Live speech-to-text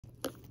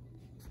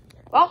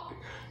Well,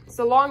 it's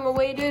the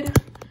long-awaited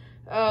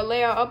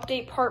layout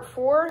update part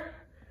 4.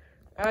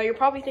 You're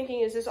probably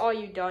thinking, is this all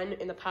you've done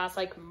in the past,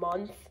 like,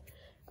 month?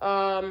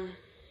 No.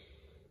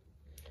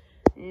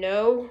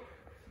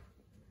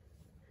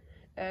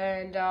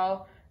 And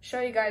I'll show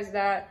you guys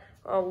that,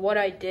 what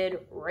I did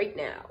right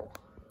now.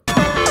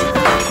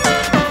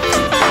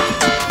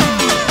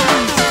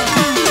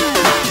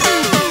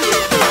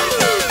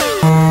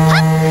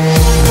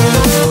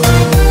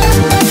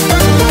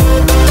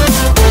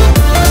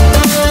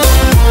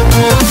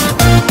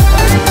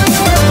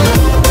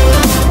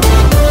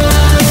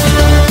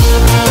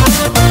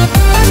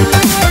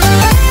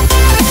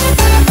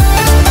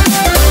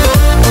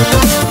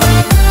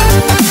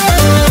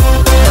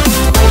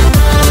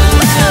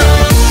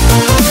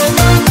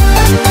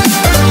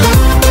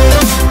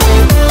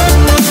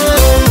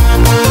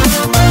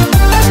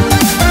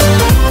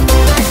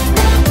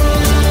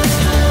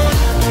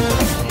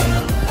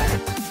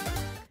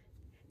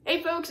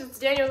 It's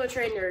Daniel the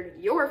Train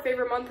Nerd, your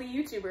favorite monthly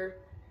YouTuber,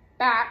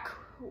 back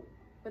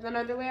with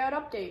another layout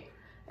update.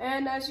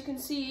 And as you can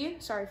see,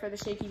 sorry for the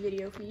shaky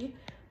video feed,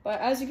 but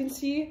as you can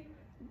see,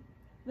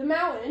 the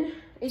mountain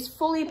is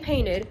fully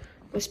painted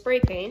with spray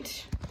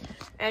paint.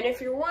 And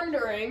if you're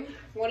wondering,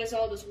 what is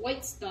all this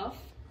white stuff?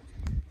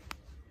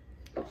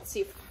 Let's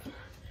see.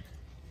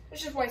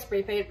 It's just white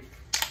spray paint.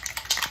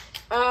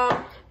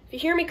 If you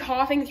hear me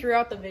coughing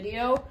throughout the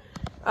video,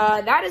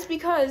 that is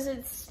because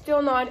it's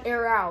still not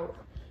air out.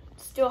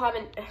 Still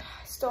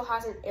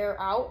hasn't air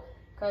out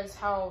because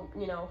how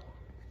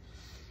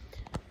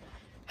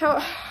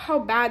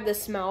bad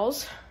this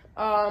smells.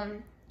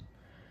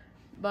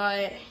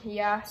 But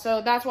yeah,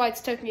 so that's why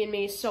it's taken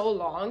me so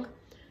long.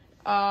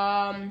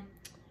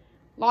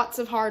 Lots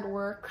of hard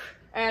work,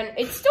 and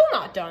it's still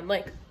not done.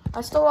 Like,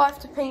 I still have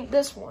to paint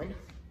this one,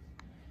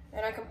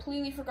 and I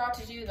completely forgot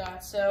to do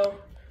that. So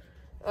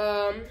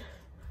I'll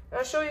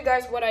show you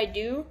guys what I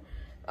do.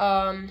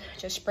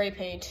 Just spray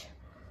paint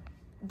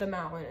the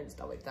mountain and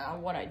stuff like that,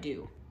 what I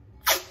do.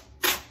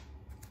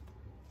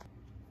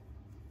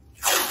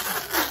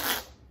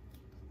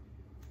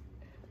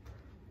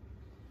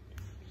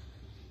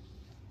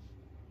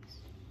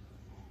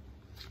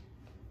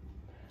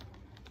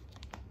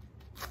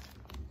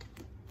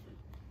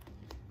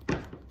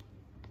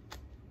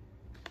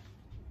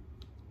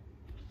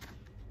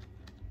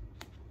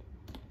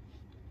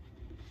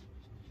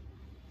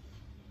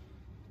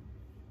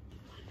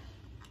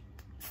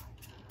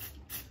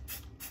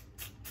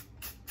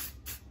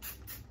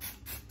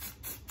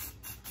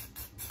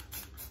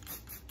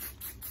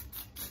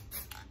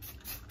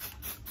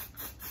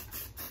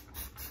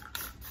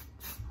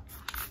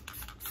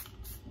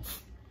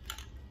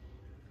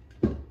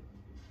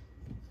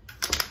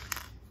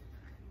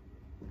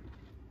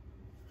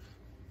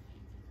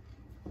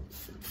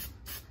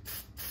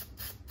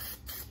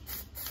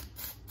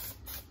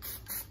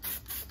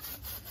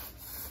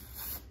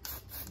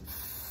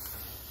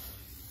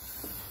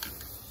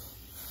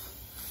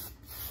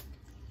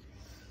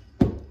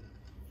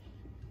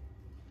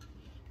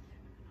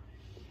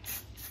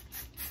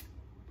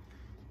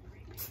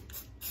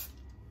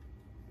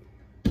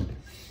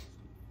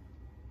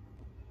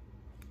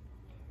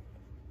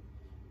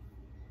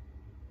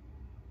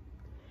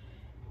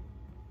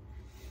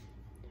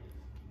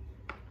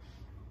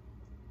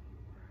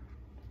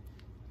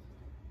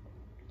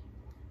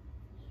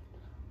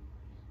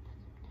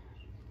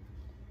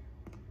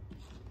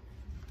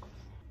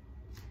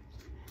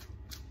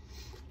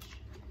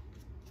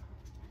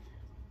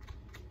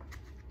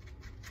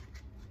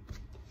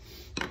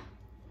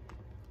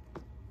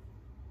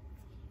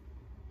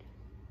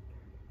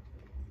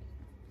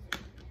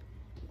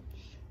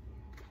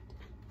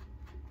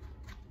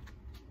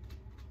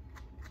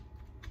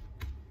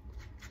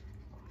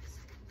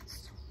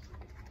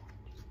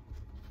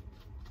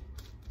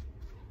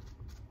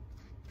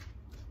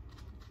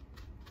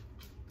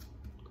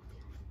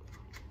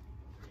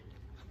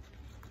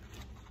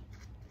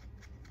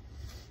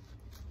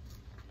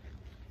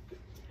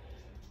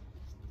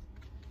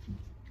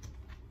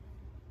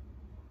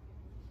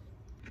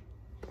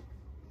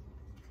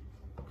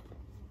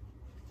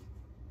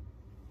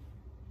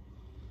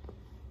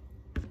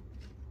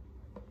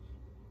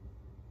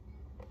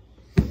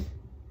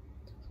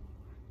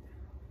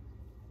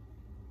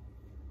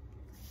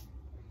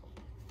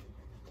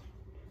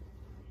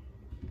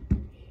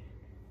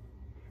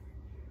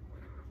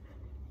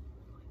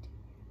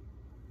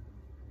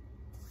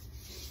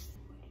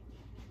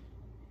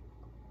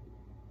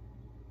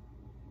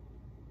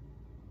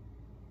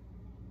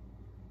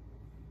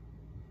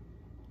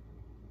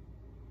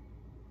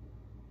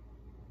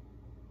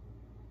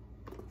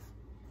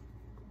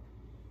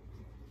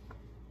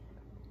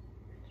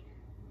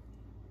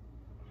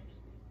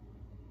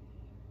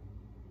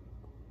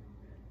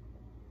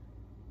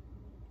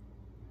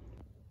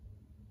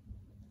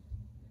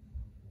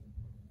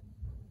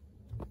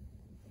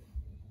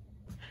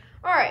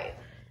 Alright,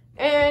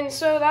 and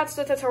so that's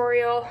the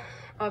tutorial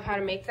of how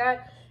to make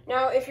that.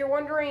 Now, if you're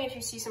wondering if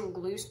you see some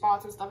glue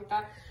spots and stuff like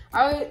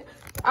that,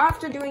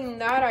 after doing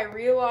that, I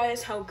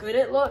realized how good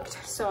it looked,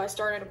 so I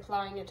started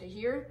applying it to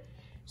here.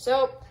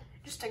 So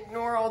just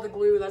ignore all the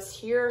glue that's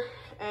here,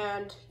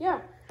 and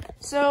yeah.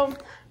 So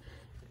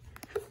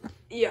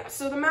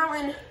the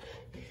mountain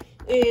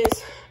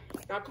is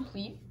not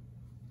complete,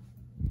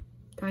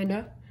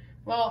 kinda.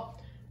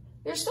 Well,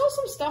 there's still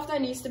some stuff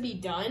that needs to be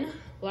done,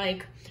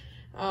 like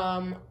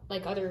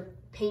other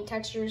paint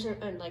textures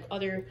and like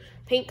other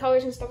paint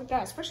colors and stuff like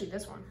that, especially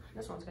this one.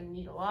 This one's gonna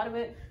need a lot of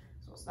it.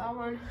 So it's that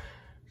one.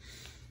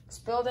 This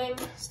building,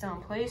 still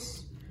in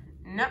place,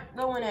 not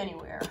going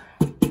anywhere.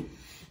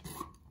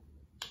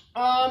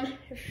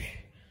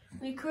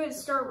 We could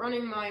start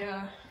running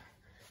my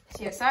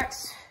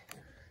CSX.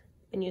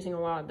 Been using a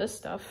lot of this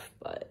stuff,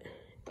 but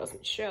it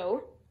doesn't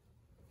show.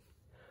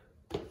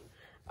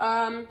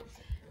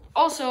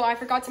 Also, I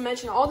forgot to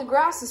mention all the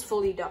grass is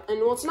fully done, and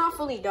well, it's not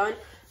fully done.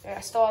 I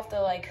still have to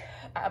like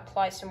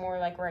apply some more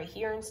like right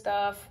here and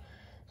stuff.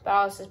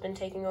 Ballast has been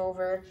taking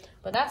over,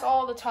 but that's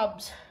all the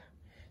tubs.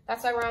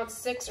 That's like around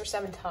 6 or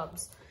 7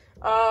 tubs.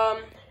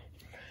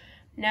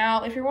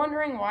 Now, if you're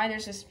wondering why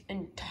there's this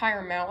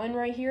entire mountain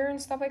right here and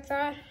stuff like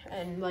that,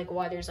 and like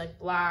why there's like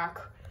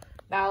black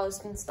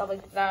ballast and stuff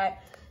like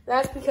that,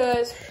 that's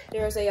because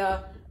there's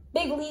a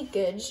big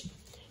leakage,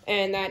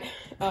 and that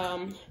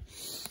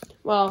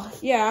well,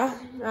 yeah,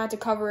 I had to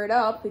cover it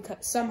up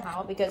because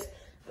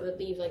it would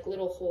leave like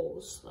little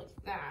holes like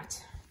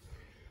that.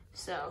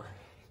 So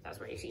that's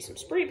where you see some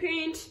spray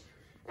paint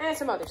and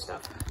some other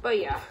stuff. But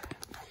yeah,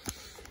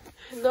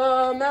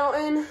 the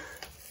mountain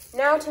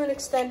now to an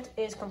extent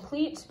is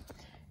complete.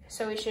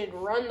 So we should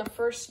run the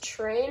first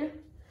train.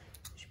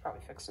 I should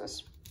probably fix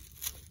this.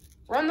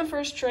 Run the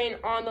first train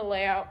on the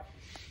layout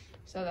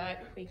so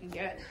that we can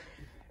get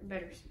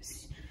better,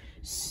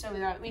 so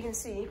that we can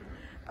see.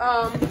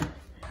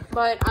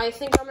 But I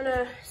think I'm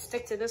gonna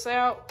stick to this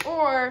layout,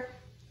 or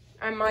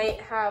I might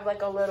have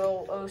like a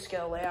little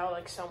O-scale layout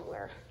like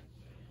somewhere.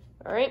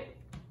 All right,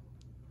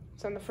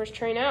 send the first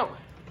train out.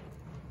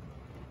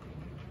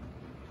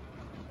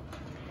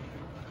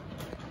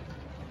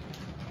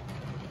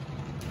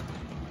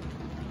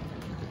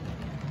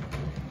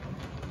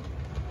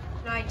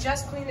 Now I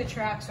just cleaned the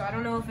track, so I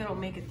don't know if it'll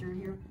make it through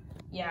here.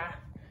 Yeah,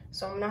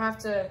 so I'm gonna have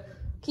to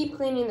keep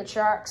cleaning the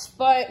tracks,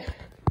 but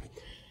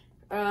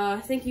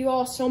thank you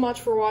all so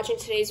much for watching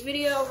today's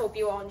video. Hope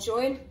you all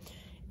enjoyed.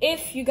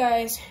 If you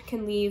guys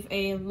can leave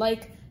a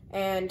like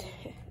and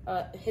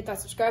hit that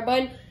subscribe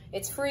button,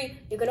 it's free.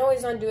 You can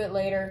always undo it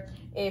later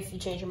if you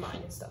change your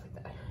mind and stuff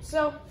like that.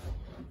 So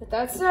with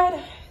that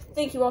said,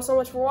 thank you all so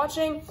much for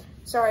watching.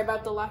 Sorry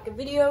about the lack of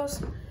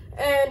videos,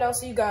 and I'll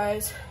see you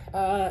guys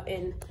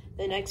in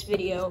the next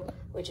video,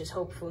 which is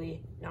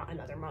hopefully not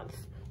another month.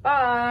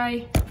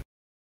 Bye.